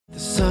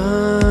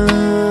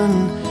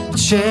Sun,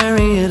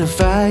 chariot of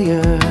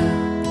fire,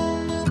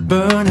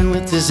 burning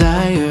with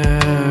desire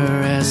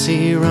as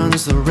he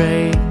runs the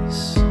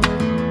race.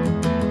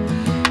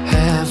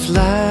 Half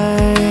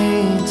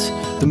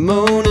light, the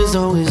moon is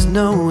always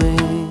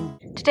knowing.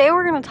 Today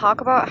we're going to talk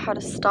about how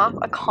to stop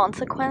a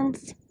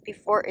consequence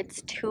before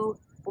it's too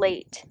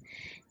late,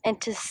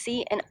 and to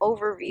see an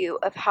overview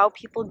of how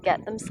people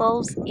get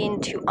themselves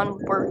into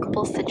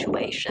unworkable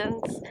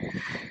situations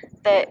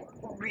that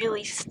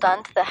really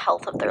stunt the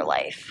health of their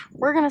life.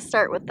 We're going to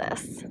start with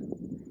this.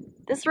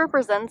 This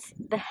represents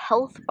the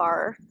health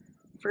bar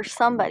for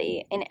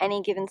somebody in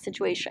any given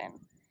situation.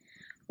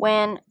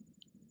 When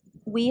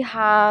we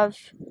have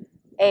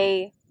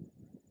a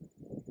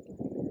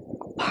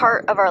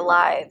part of our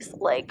lives,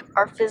 like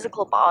our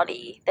physical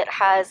body, that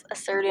has a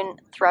certain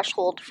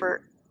threshold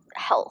for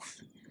health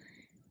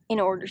in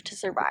order to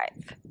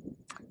survive.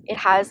 It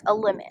has a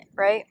limit,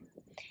 right?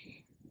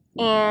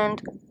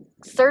 And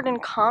certain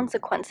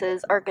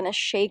consequences are going to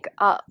shake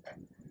up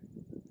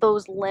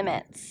those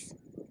limits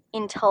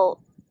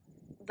until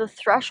the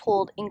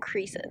threshold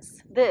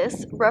increases.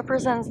 This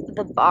represents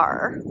the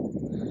bar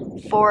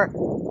for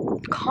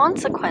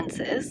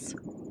consequences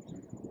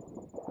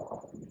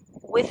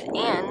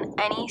within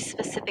any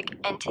specific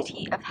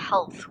entity of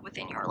health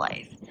within your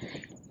life.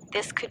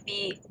 This could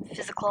be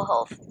physical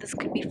health, this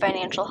could be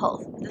financial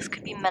health, this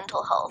could be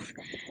mental health,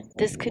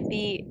 this could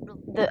be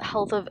the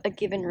health of a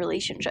given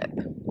relationship.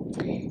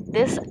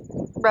 This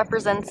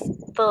represents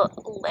the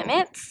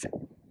limits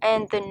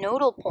and the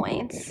nodal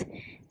points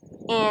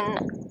in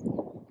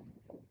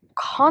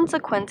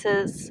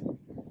consequences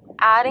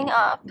adding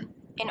up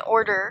in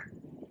order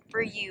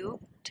for you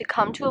to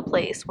come to a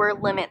place where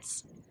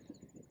limits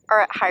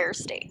are at higher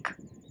stake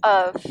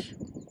of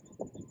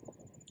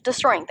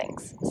destroying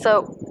things.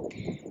 So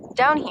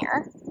down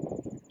here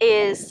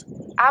is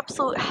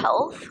absolute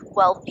health,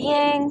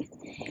 well-being,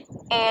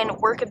 and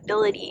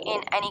workability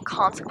in any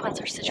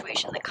consequence or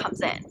situation that comes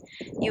in.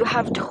 You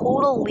have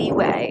total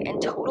leeway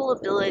and total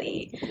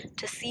ability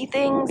to see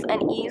things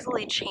and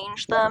easily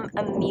change them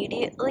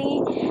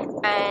immediately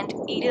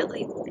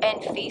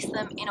and face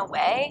them in a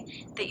way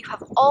that you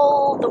have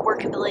all the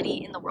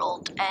workability in the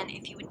world. And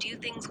if you would do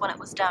things when it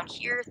was down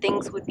here,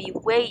 things would be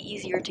way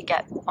easier to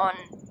get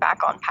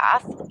back on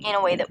path in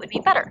a way that would be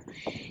better.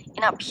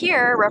 And up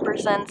here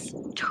represents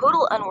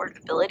total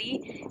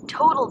unworkability,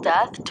 total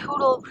death,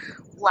 total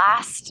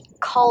last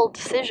call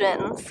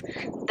decisions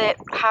that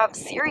have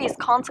serious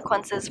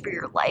consequences for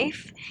your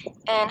life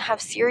and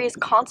have serious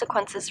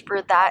consequences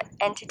for that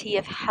entity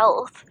of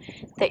health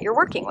that you're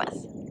working with.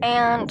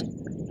 And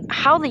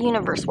how the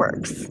universe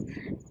works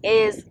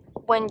is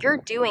when you're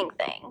doing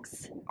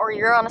things or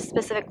you're on a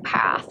specific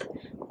path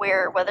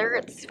where, whether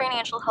it's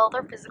financial health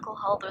or physical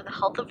health or the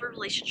health of a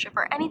relationship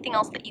or anything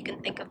else that you can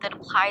think of that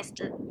applies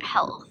to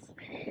health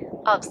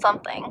of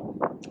something,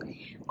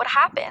 what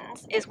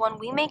happens is when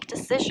we make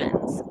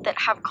decisions that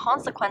have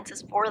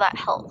consequences for that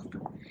health,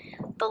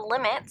 the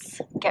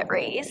limits get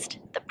raised,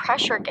 the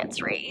pressure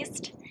gets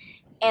raised,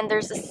 and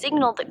there's a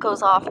signal that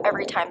goes off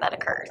every time that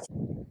occurs.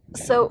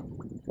 So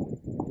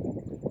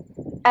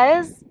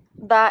as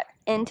that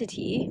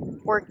entity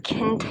or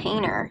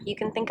container, you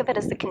can think of it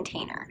as the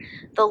container.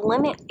 The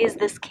limit is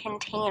this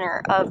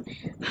container of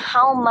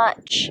how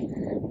much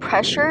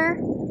pressure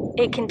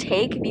it can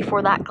take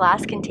before that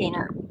glass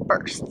container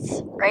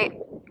bursts, right?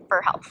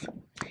 For health.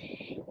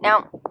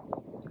 Now,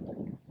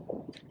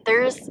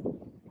 there's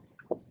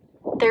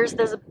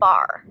this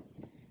bar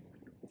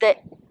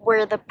that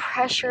where the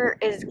pressure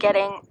is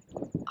getting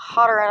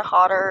hotter and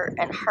hotter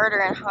and harder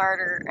and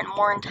harder and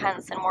more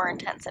intense and more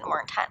intense and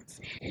more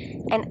intense.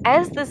 And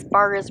as this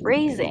bar is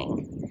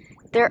raising,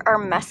 there are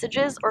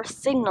messages or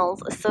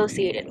signals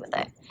associated with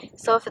it.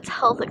 So if it's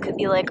health, it could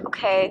be like,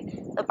 okay,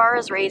 the bar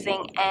is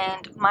raising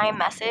and my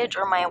message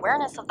or my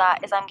awareness of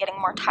that is I'm getting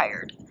more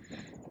tired,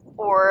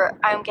 or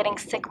I'm getting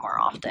sick more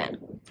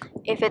often.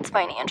 If it's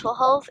financial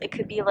health, it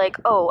could be like,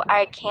 oh,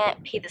 I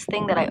can't pay this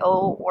thing that I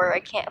owe, or I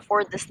can't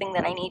afford this thing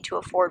that I need to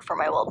afford for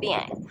my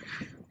well-being.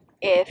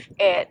 If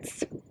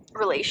it's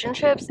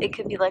relationships, it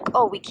could be like,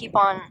 oh, we keep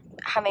on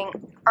having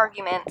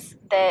arguments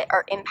that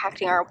are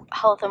impacting our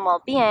health and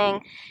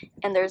well-being,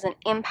 and there's an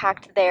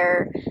impact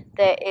there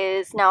that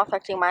is now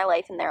affecting my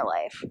life and their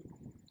life.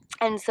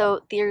 And so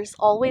there's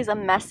always a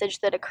message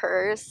that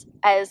occurs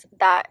as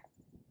that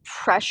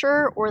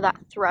pressure or that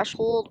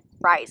threshold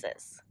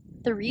rises.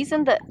 The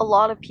reason that a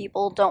lot of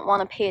people don't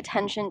want to pay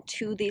attention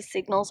to these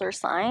signals or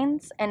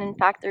signs, and in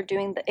fact they're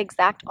doing the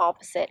exact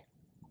opposite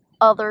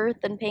other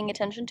than paying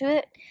attention to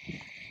it,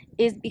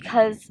 is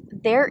because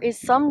there is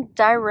some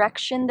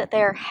direction that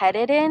they're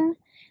headed in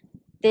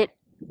that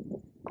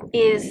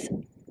is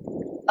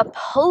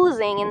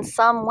opposing in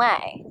some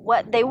way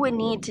what they would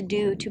need to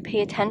do to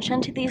pay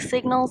attention to these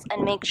signals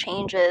and make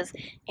changes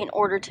in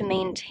order to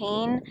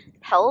maintain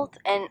health,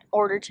 and in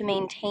order to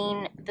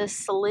maintain the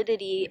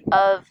solidity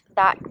of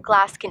that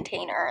glass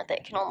container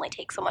that can only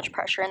take so much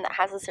pressure and that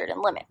has a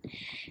certain limit.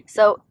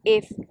 So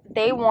if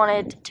they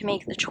wanted to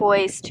make the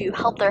choice to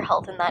help their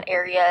health in that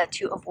area,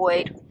 to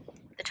avoid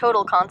the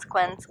total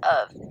consequence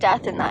of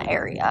death in that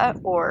area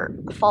or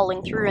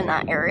falling through in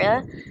that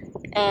area.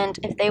 And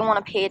if they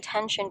want to pay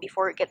attention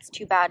before it gets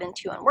too bad and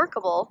too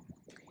unworkable,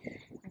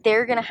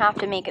 they're going to have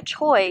to make a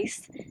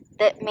choice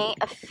that may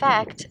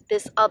affect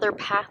this other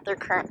path they're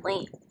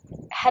currently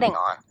heading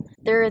on.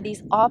 There are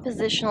these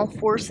oppositional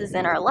forces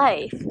in our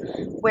life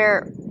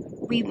where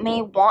we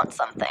may want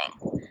something.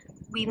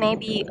 We may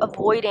be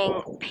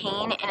avoiding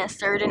pain in a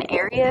certain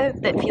area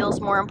that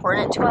feels more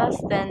important to us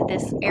than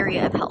this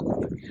area of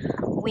health.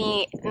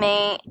 We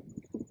may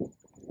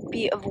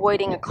be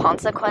avoiding a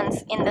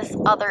consequence in this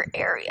other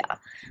area.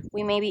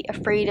 We may be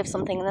afraid of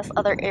something in this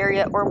other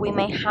area, or we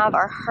may have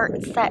our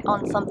heart set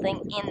on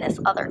something in this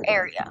other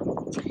area.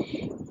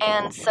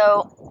 And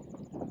so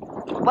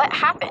what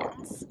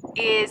happens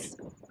is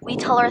we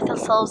tell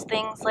ourselves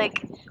things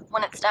like,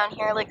 when it's down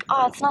here, like,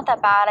 oh, it's not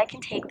that bad, I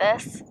can take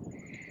this.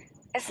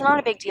 It's not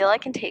a big deal, I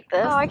can take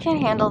this. Oh, I can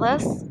handle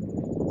this.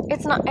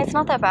 It's not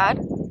that bad.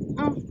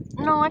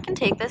 No, I can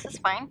take this, it's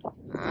fine.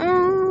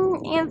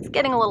 It's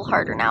getting a little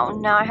harder now.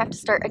 Now I have to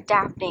start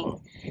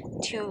adapting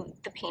to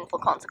the painful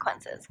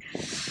consequences.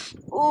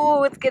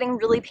 Oh, it's getting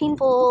really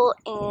painful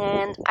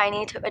and I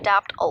need to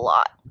adapt a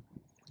lot.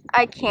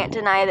 I can't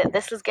deny that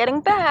this is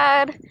getting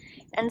bad.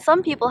 And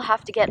some people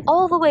have to get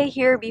all the way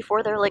here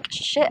before they're like,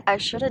 shit, I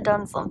should have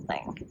done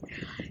something.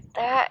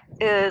 That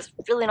is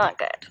really not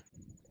good.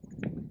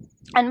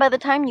 And by the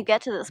time you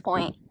get to this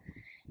point,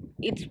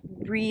 it's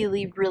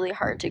really, really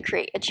hard to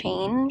create a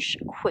change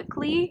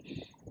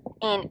quickly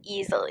and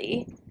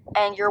easily.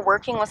 And you're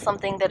working with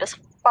something that is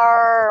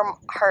far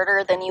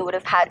harder than you would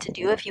have had to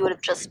do if you would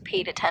have just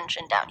paid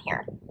attention down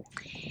here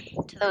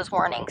to those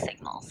warning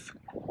signals.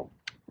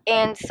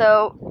 And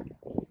so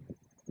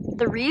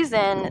the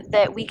reason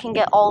that we can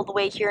get all the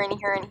way here and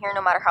here and here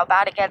no matter how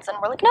bad it gets, and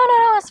we're like, no,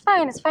 it's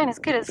fine, it's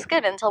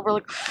good, until we're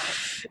like,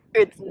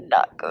 it's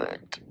not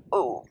good,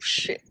 oh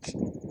shit,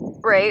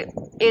 right,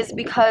 is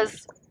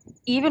because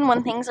even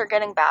when things are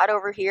getting bad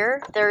over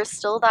here, there is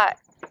still that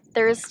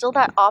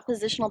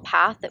oppositional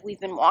path that we've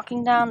been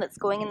walking down that's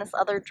going in this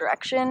other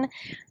direction,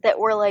 that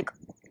we're like,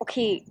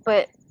 okay,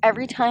 but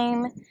every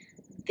time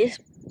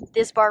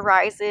this bar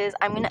rises,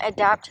 I'm going to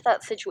adapt to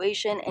that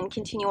situation and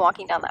continue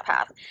walking down that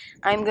path.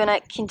 I'm going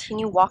to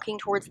continue walking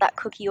towards that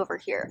cookie over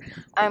here.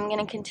 I'm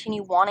going to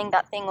continue wanting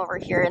that thing over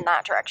here in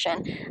that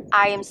direction.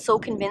 I am so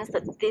convinced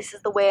that this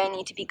is the way I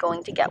need to be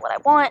going to get what I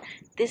want.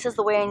 This is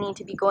the way I need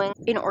to be going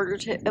in order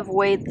to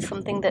avoid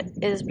something that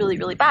is really,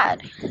 really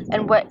bad.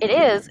 And what it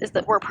is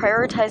that we're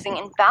prioritizing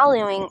and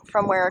valuing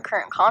from where our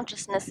current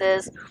consciousness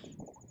is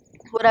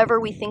whatever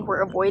we think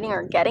we're avoiding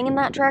or getting in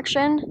that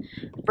direction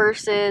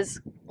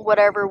versus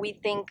whatever we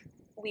think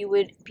we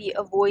would be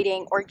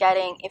avoiding or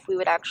getting if we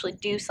would actually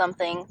do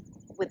something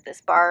with this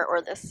bar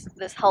or this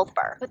health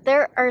bar. But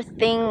there are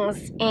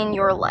things in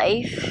your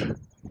life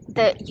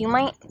that you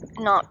might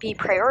not be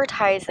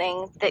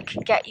prioritizing that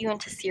could get you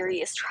into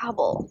serious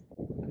trouble.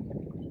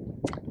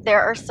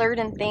 There are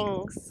certain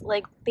things,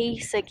 like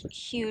basic,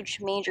 huge,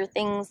 major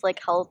things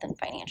like health and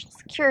financial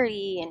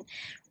security and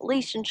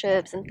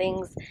relationships and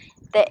things,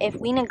 that if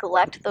we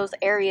neglect those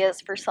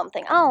areas for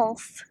something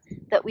else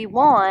that we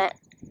want,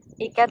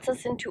 it gets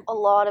us into a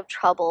lot of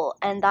trouble.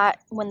 And that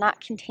when that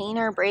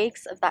container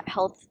breaks of that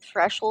health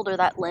threshold or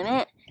that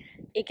limit,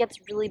 it gets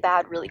really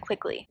bad really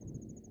quickly.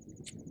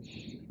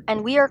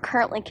 And we are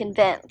currently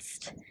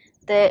convinced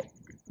that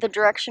the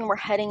direction we're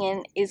heading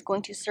in is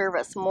going to serve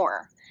us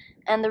more.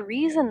 And the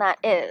reason that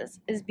is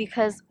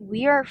because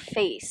we are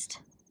faced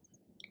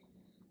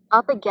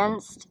up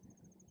against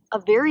a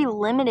very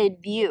limited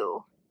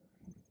view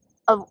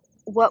of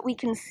what we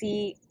can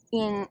see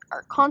in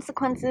our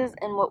consequences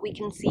and what we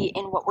can see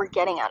in what we're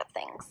getting out of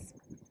things.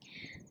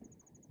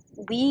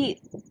 We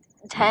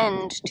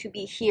tend to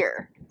be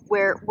here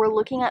where we're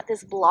looking at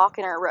this block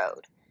in our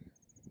road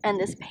and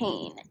this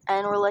pain,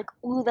 and we're like,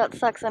 ooh, that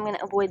sucks, I'm going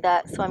to avoid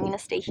that, so I'm going to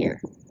stay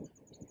here.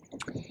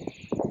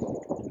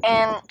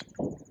 And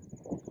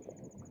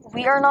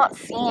we are not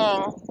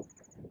seeing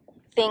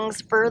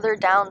things further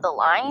down the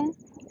line,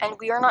 and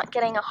we are not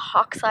getting a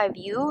hawk's eye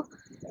view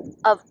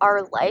of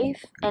our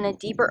life and a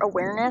deeper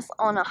awareness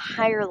on a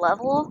higher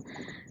level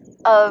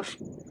of,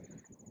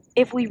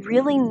 if we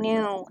really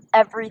knew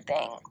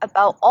everything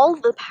about all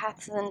the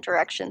paths and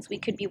directions we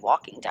could be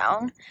walking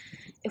down,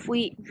 if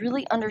we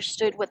really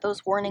understood what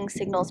those warning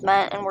signals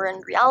meant and were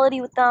in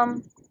reality with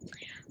them,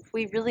 if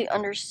we really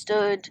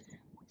understood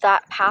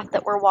that path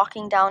that we're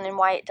walking down and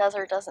why it does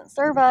or doesn't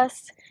serve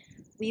us,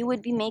 we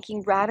would be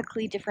making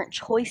radically different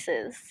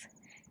choices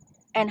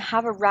and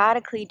have a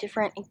radically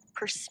different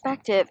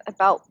perspective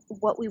about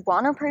what we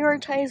want to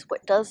prioritize,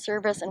 what does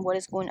serve us, and what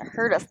is going to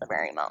hurt us the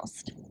very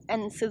most.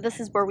 And so this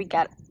is where we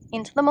get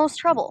into the most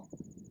trouble.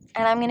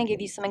 And I'm going to give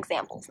you some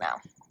examples now.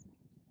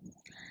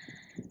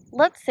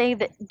 Let's say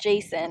that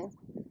Jason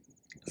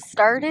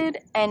started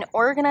an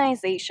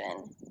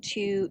organization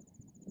to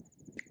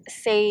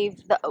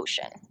save the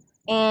ocean.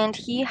 And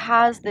he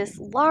has this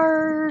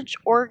large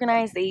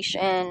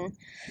organization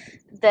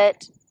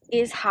that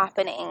is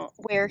happening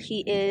where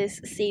he is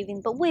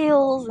saving the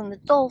whales and the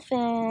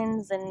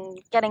dolphins and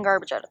getting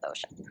garbage out of the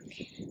ocean.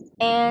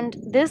 And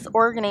this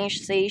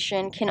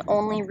organization can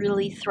only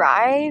really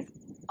thrive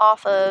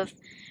off of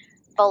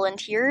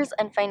volunteers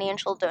and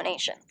financial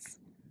donations.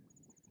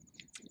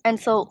 And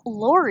so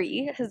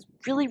Lori, his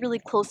really, really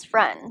close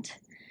friend,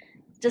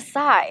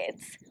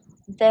 decides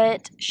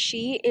that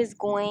she is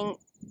going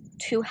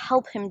to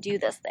help him do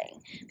this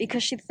thing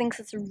because she thinks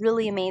it's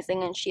really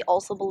amazing, and she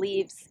also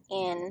believes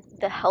in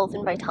the health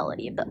and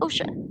vitality of the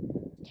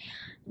ocean.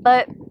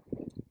 But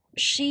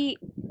she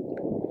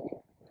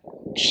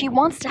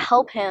wants to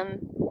help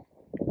him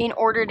in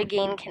order to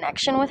gain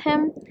connection with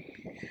him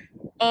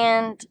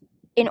and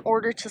in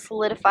order to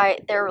solidify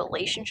their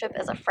relationship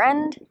as a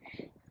friend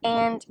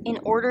and in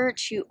order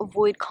to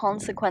avoid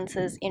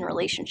consequences in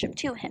relationship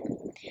to him.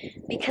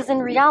 Because in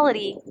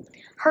reality,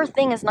 her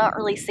thing is not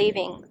really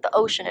saving the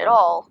ocean at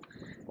all.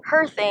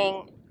 Her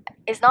thing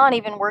is not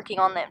even working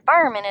on the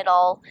environment at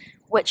all.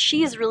 What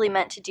she's really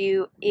meant to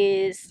do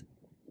is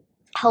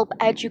help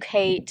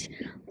educate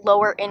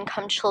lower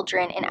income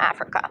children in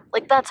Africa.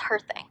 Like, that's her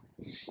thing.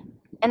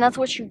 And that's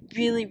what she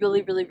really,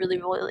 really, really, really,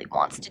 really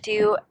wants to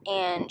do.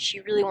 And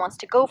she really wants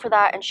to go for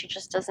that. And she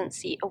just doesn't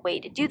see a way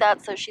to do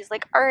that. So she's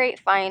like, all right,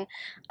 fine.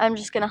 I'm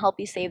just going to help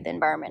you save the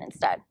environment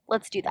instead.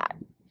 Let's do that.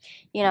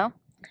 You know?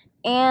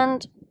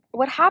 And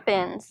what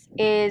happens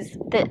is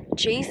that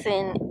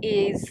Jason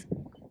is,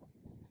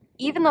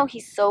 even though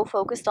he's so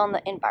focused on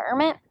the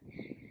environment,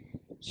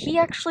 he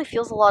actually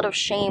feels a lot of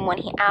shame when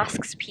he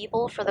asks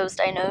people for those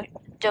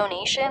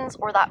donations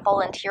or that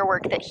volunteer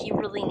work that he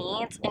really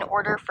needs in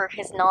order for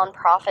his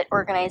nonprofit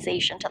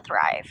organization to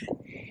thrive.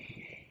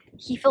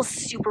 He feels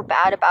super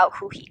bad about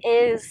who he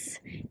is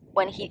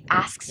when he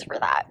asks for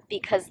that,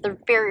 because the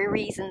very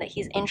reason that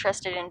he's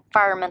interested in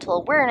environmental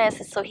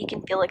awareness is so he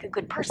can feel like a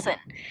good person.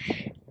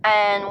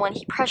 And when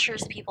he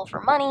pressures people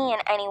for money in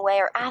any way,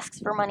 or asks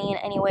for money in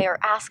any way, or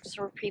asks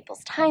for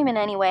people's time in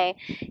any way,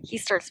 he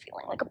starts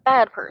feeling like a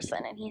bad person,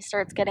 and he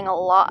starts getting a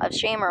lot of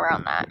shame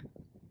around that.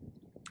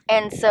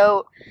 And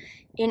so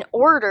in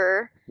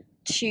order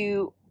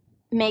to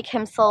make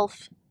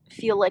himself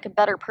feel like a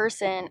better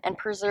person and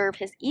preserve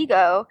his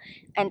ego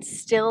and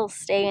still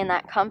stay in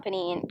that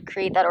company and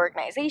create that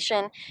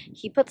organization,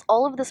 he puts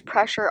all of this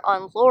pressure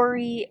on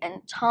Lori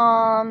and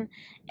Tom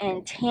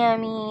and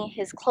Tammy,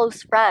 his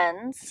close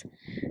friends,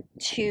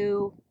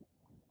 to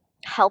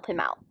help him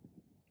out.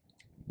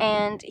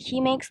 And he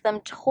makes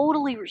them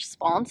totally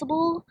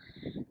responsible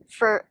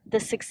for the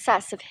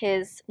success of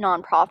his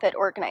nonprofit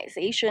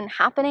organization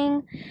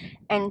happening,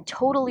 and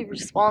totally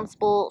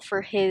responsible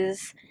for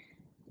his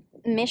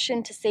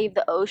mission to save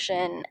the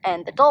ocean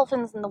and the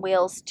dolphins and the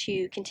whales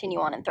to continue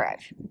on and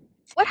thrive.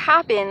 What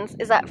happens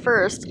is, at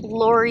first,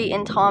 Lori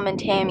and Tom and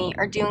Tammy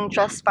are doing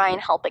just fine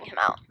helping him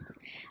out.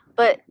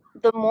 But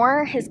the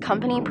more his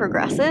company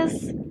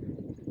progresses,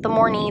 the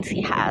more needs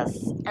he has,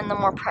 and the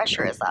more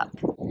pressure is up.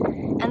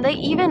 And they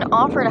even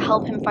offer to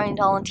help him find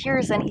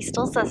volunteers, and he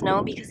still says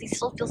no because he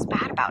still feels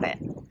bad about it.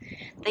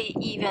 They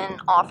even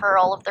offer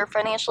all of their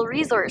financial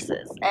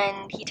resources,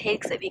 and he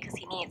takes it because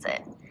he needs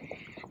it.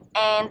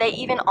 And they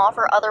even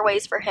offer other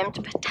ways for him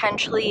to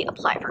potentially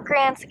apply for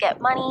grants, get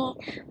money,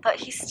 but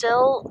he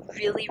still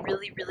really,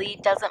 really, really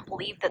doesn't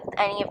believe that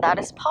any of that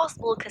is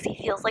possible because he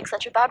feels like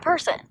such a bad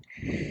person.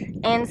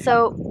 And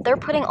so they're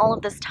putting all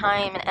of this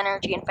time and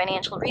energy and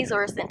financial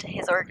resource into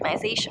his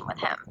organization with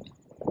him.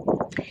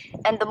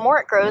 And the more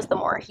it grows, the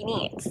more he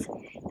needs.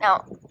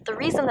 Now, the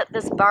reason that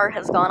this bar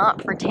has gone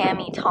up for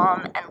Tammy,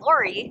 Tom, and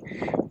Lori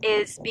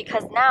is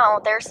because now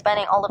they're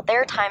spending all of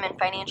their time and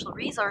financial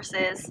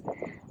resources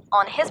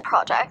on his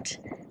project,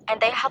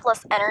 and they have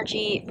less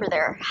energy for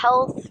their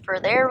health, for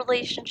their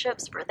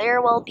relationships, for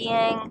their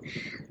well-being,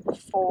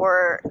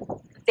 for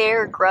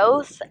their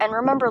growth. And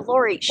remember,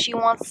 Lori, she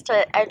wants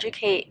to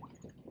educate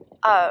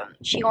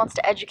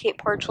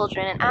poor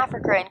children in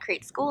Africa and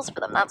create schools for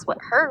them. That's what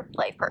her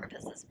life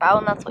purpose is about,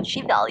 and that's what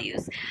she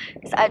values,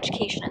 is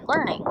education and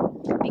learning,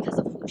 because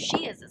of who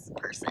she is as a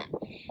person.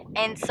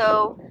 And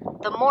so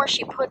the more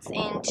she puts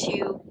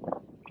into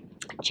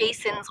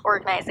Jason's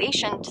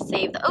organization to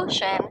save the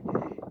ocean,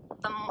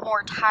 the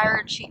more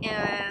tired she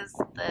is,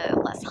 the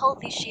less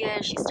healthy she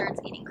is. She starts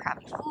eating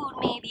crappy food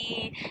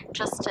maybe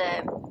just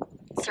to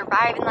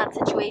survive in that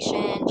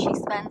situation. She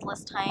spends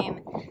less time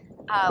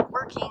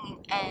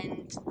working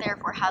and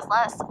therefore has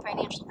less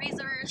financial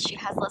resources. She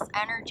has less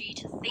energy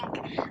to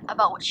think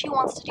about what she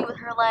wants to do with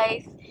her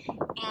life,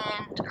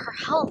 and her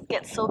health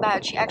gets so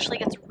bad she actually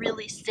gets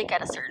really sick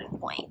at a certain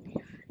point.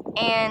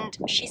 And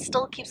she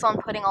still keeps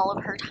on putting all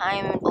of her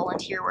time and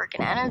volunteer work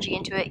and energy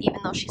into it, even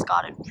though she's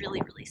gotten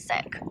really, really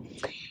sick.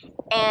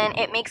 And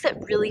it makes it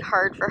really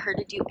hard for her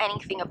to do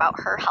anything about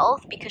her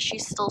health because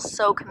she's still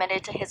so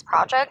committed to his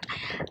project,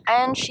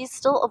 and she's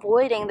still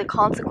avoiding the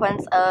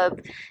consequence of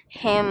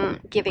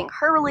him giving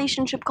her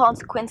relationship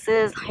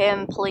consequences,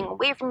 him pulling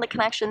away from the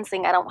connection,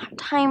 saying, I don't have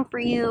time for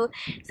you.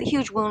 It's a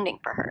huge wounding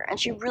for her, and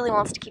she really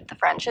wants to keep the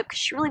friendship because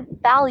she really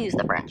values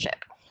the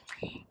friendship.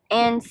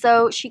 And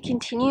so she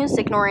continues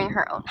ignoring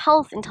her own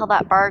health until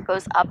that bar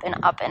goes up and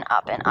up and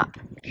up and up.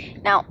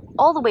 Now,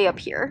 all the way up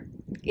here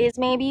is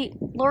maybe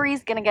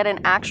Lori's gonna get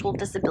an actual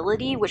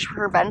disability which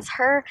prevents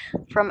her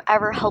from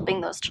ever helping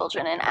those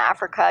children in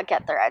Africa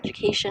get their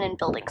education and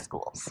building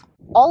schools.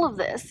 All of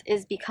this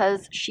is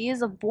because she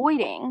is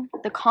avoiding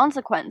the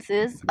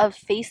consequences of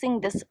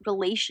facing this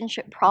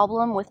relationship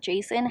problem with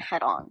Jason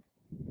head on.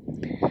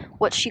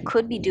 What she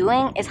could be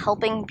doing is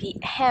helping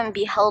him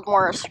be held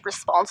more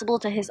responsible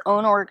to his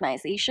own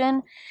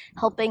organization,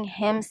 helping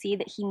him see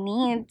that he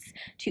needs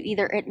to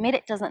either admit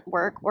it doesn't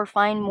work or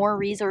find more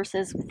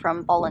resources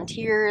from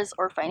volunteers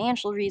or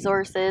financial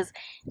resources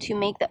to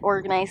make the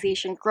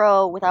organization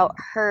grow without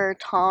her,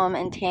 Tom,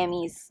 and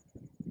Tammy's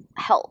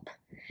help.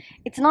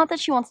 It's not that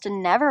she wants to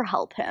never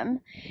help him,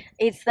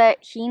 it's that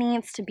he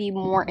needs to be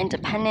more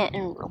independent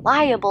and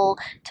reliable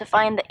to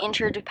find the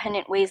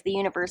interdependent ways the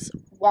universe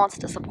wants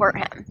to support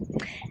him.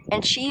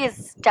 And she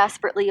is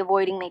desperately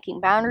avoiding making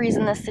boundaries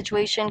in this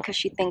situation because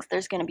she thinks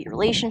there's going to be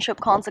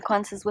relationship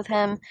consequences with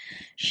him.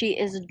 She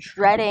is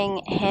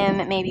dreading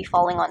him maybe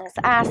falling on his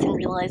ass and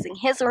realizing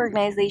his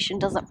organization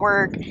doesn't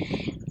work.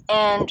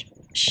 And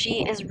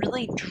she is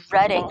really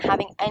dreading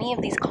having any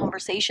of these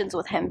conversations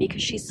with him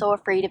because she's so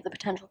afraid of the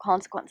potential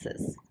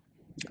consequences.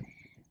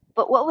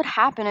 But what would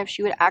happen if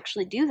she would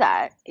actually do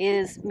that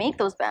is make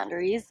those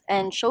boundaries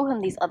and show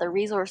him these other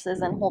resources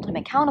and hold him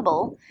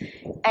accountable.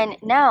 And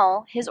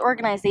now his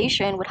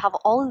organization would have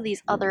all of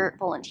these other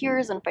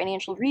volunteers and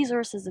financial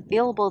resources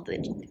available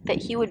that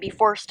he would be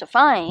forced to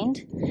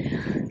find,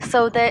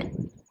 so that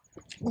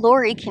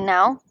Lori can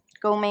now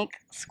go make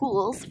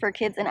schools for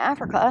kids in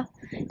Africa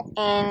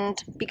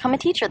and become a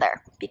teacher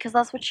there because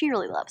that's what she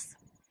really loves.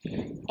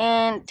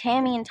 And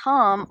Tammy and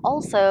Tom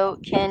also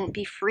can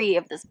be free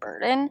of this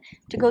burden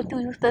to go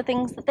through the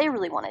things that they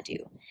really want to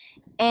do.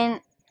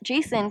 And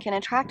Jason can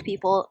attract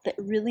people that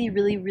really,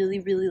 really, really,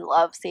 really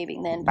love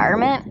saving the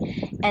environment,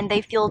 and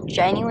they feel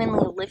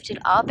genuinely lifted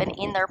up and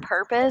in their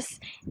purpose.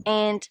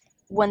 And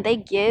when they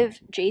give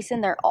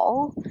Jason their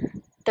all,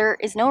 there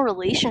is no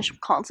relationship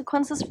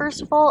consequences,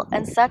 first of all,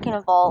 and second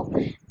of all,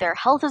 their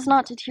health is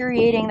not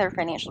deteriorating, their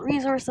financial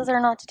resources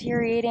are not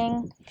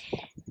deteriorating,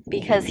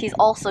 because he's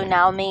also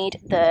now made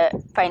the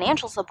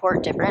financial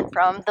support different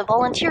from the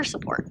volunteer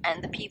support.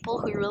 And the people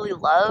who really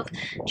love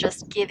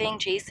just giving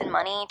Jason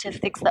money to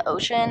fix the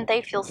ocean,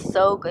 they feel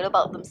so good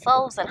about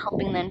themselves and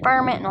helping the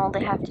environment, and all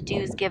they have to do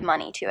is give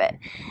money to it.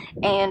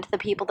 And the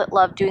people that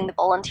love doing the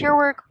volunteer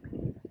work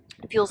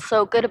feel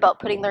so good about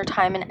putting their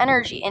time and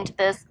energy into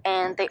this,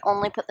 and they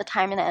only put the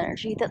time and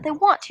energy that they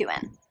want to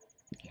in.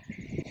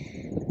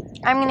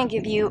 I'm going to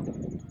give you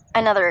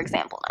another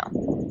example now.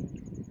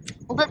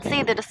 Let's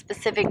say that a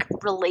specific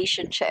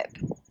relationship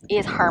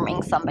is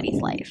harming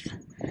somebody's life.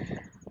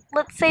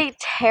 Let's say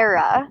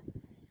Tara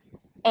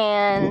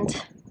and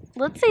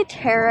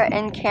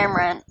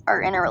Cameron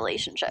are in a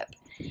relationship,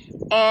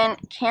 and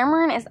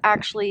Cameron is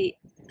actually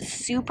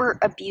super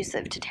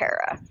abusive to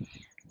Tara.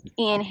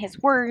 In his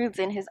words,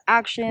 in his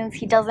actions,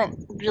 he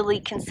doesn't really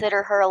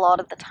consider her a lot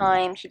of the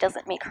time. He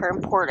doesn't make her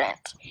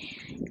important.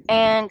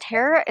 And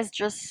Tara is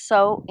just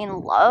so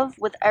in love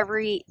with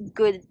every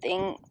good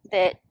thing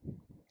that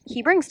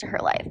he brings to her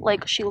life.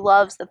 Like, she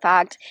loves the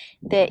fact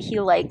that he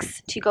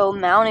likes to go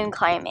mountain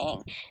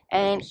climbing,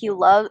 and she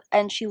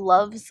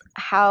loves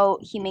how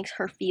he makes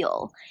her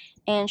feel.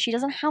 And she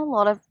doesn't have a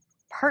lot of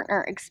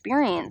partner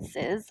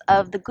experiences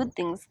of the good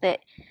things that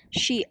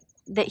he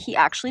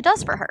actually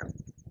does for her.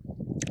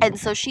 And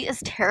so she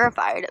is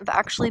terrified of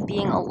actually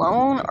being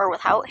alone or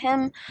without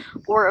him,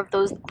 or of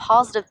those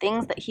positive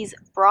things that he's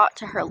brought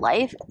to her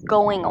life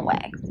going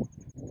away.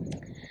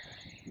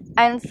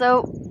 And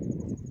so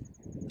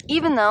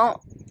even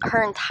though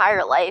her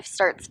entire life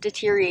starts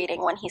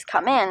deteriorating when he's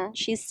come in,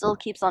 she still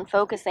keeps on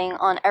focusing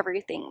on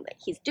everything that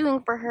he's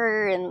doing for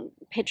her and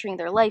picturing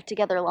their life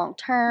together long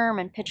term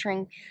and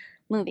picturing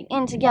moving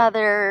in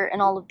together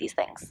and all of these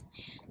things.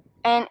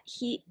 And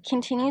he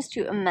continues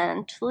to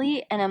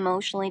mentally and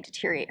emotionally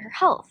deteriorate her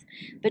health.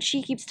 But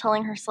she keeps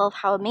telling herself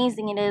how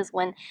amazing it is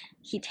when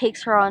he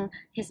takes her on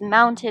his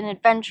mountain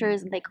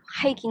adventures and they go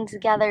hiking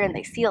together and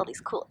they see all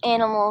these cool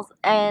animals,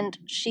 and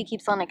she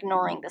keeps on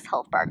ignoring this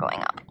health bar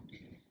going up.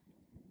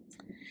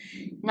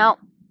 Now,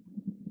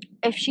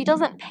 if she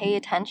doesn't pay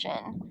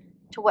attention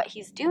to what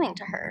he's doing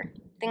to her,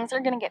 things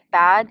are going to get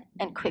bad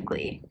and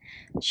quickly.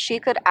 She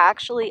could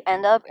actually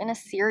end up in a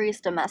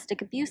serious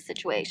domestic abuse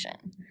situation.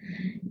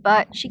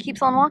 But she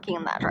keeps on walking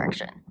in that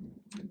direction.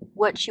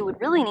 What she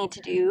would really need to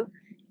do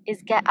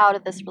is get out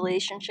of this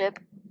relationship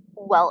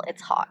while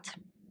it's hot.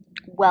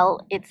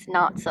 Well, it's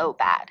not so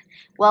bad.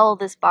 Well,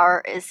 this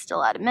bar is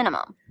still at a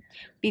minimum.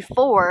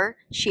 Before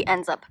she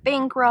ends up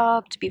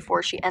bankrupt,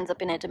 before she ends up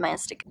in a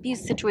domestic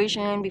abuse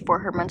situation, before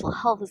her mental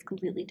health is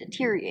completely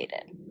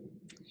deteriorated.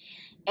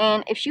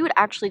 And if she would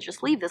actually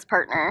just leave this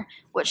partner,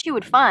 what she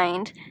would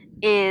find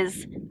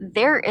is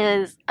there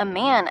is a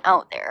man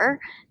out there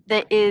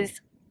that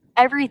is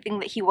everything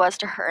that he was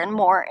to her and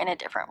more in a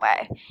different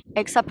way.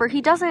 Except for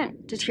he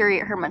doesn't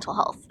deteriorate her mental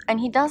health, and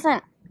he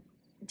doesn't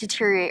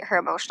deteriorate her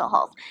emotional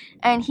health.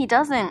 And he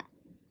doesn't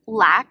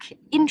lack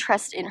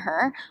interest in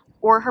her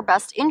or her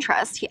best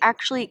interest. He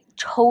actually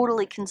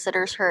totally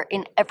considers her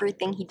in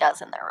everything he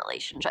does in their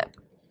relationship.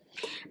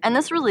 And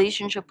this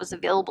relationship was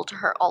available to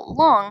her all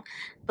along,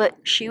 but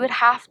she would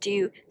have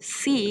to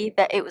see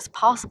that it was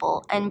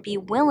possible and be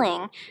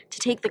willing to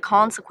take the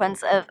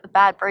consequence of a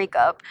bad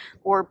breakup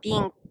or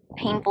being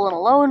painful and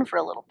alone for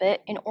a little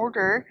bit in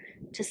order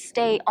to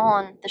stay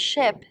on the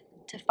ship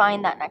to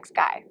find that next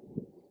guy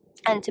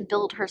and to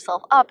build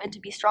herself up and to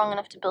be strong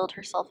enough to build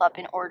herself up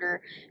in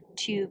order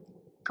to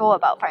go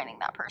about finding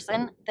that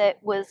person that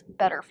was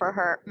better for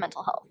her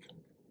mental health.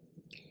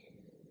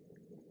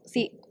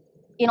 See,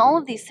 in all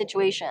of these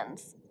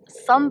situations,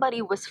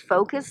 somebody was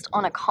focused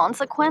on a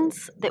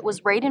consequence that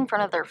was right in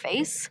front of their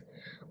face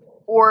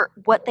or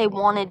what they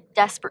wanted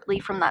desperately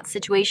from that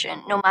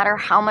situation, no matter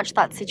how much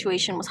that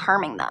situation was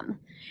harming them.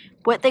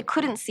 What they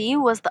couldn't see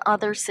was the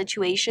other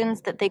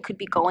situations that they could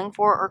be going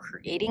for or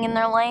creating in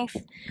their life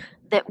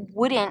that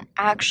wouldn't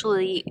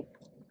actually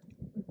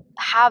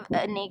have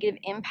a negative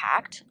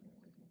impact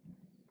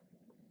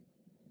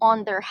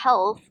on their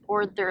health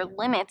or their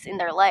limits in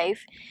their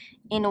life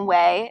in a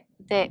way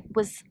that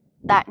was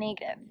that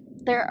negative.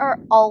 There are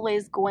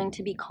always going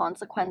to be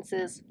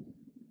consequences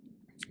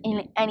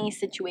in any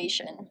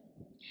situation.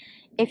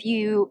 If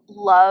you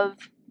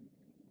love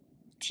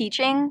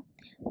teaching,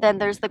 then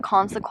there's the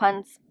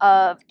consequence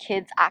of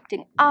kids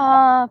acting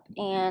up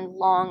and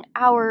long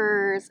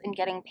hours and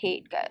getting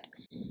paid good.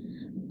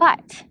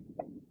 But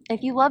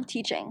if you love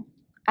teaching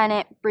and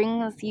it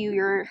brings you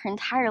your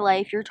entire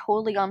life, you're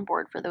totally on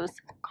board for those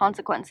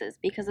consequences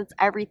because it's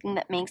everything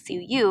that makes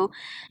you you,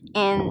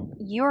 and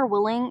you're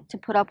willing to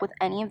put up with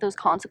any of those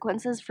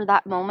consequences for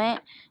that moment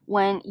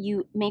when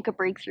you make a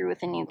breakthrough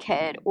with a new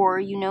kid, or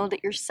you know that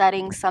you're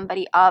setting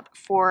somebody up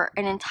for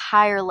an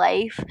entire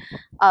life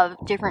of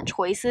different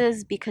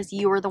choices because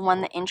you were the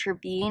one that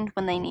intervened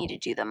when they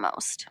needed you the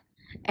most.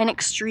 An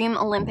extreme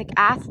Olympic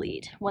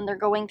athlete, when they're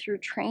going through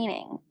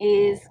training,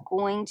 is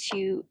going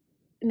to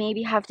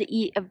maybe have to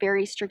eat a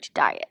very strict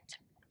diet,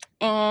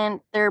 and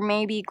they're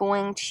maybe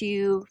going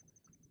to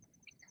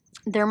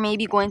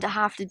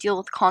have to deal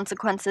with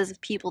consequences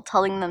of people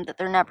telling them that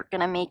they're never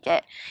going to make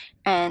it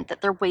and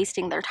that they're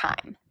wasting their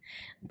time.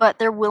 But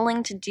they're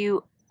willing to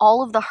do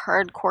all of the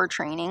hardcore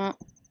training,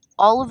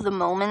 all of the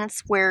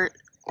moments where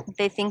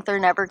they think they're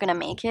never going to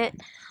make it,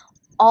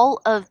 all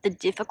of the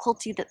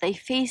difficulty that they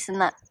face in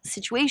that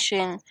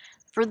situation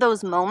for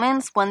those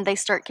moments when they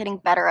start getting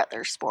better at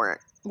their sport,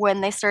 when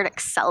they start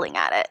excelling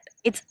at it.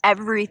 It's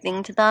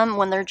everything to them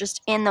when they're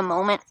just in the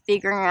moment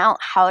figuring out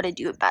how to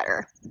do it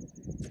better.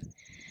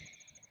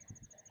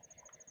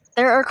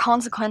 There are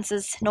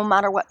consequences no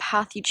matter what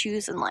path you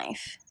choose in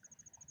life.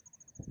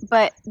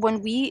 But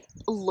when we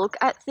look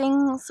at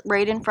things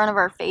right in front of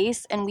our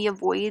face and we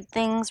avoid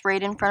things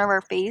right in front of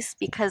our face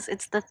because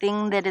it's the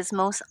thing that is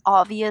most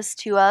obvious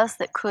to us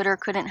that could or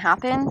couldn't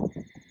happen,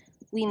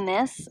 we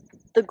miss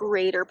the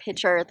greater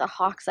picture, the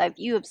hawk's eye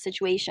view of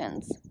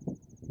situations.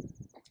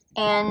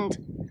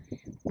 And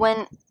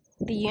when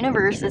the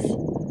universe is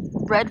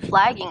red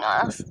flagging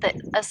us that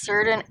a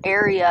certain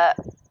area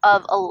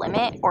of a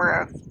limit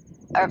or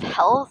of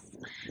health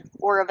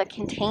or of a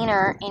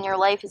container in your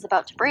life is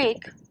about to break,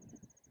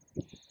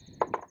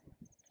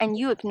 and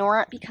you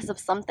ignore it because of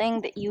something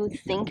that you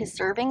think is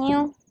serving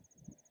you,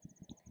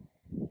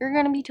 you're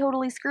going to be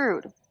totally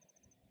screwed.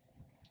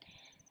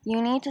 You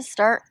need to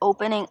start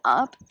opening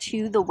up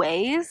to the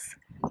ways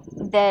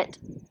that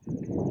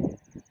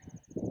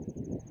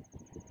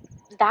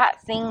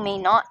that thing may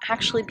not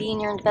actually be in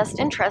your best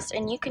interest,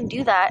 and you can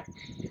do that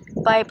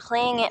by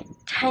playing it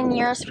 10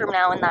 years from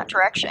now in that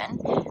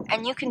direction,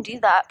 and you can do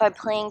that by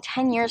playing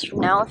 10 years from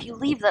now if you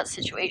leave that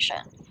situation.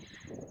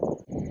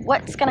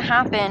 What's going to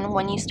happen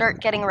when you start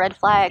getting red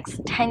flags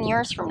 10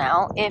 years from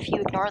now if you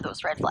ignore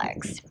those red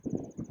flags?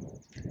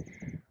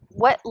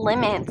 What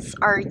limits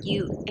are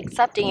you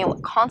accepting and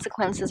what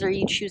consequences are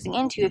you choosing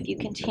into if you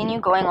continue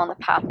going on the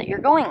path that you're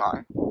going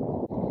on?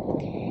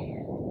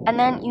 And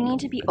then you need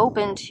to be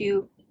open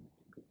to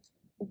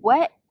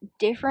what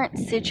different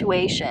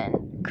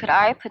situation could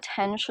I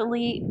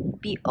potentially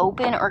be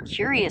open or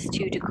curious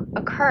to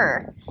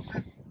occur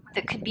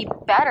that could be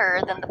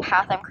better than the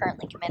path I'm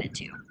currently committed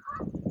to.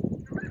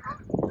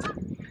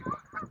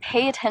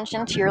 Pay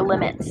attention to your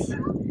limits.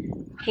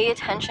 Pay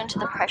attention to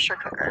the pressure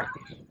cooker.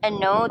 And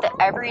know that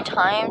every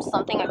time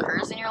something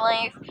occurs in your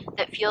life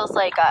that feels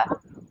like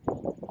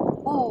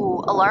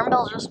alarm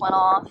bell just went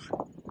off,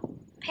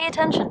 pay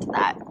attention to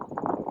that.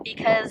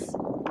 Because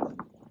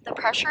the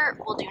pressure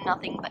will do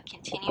nothing but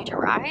continue to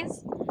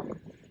rise.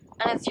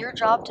 And it's your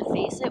job to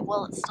face it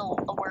while it's still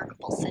a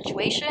workable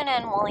situation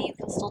and while you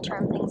can still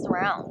turn things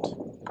around.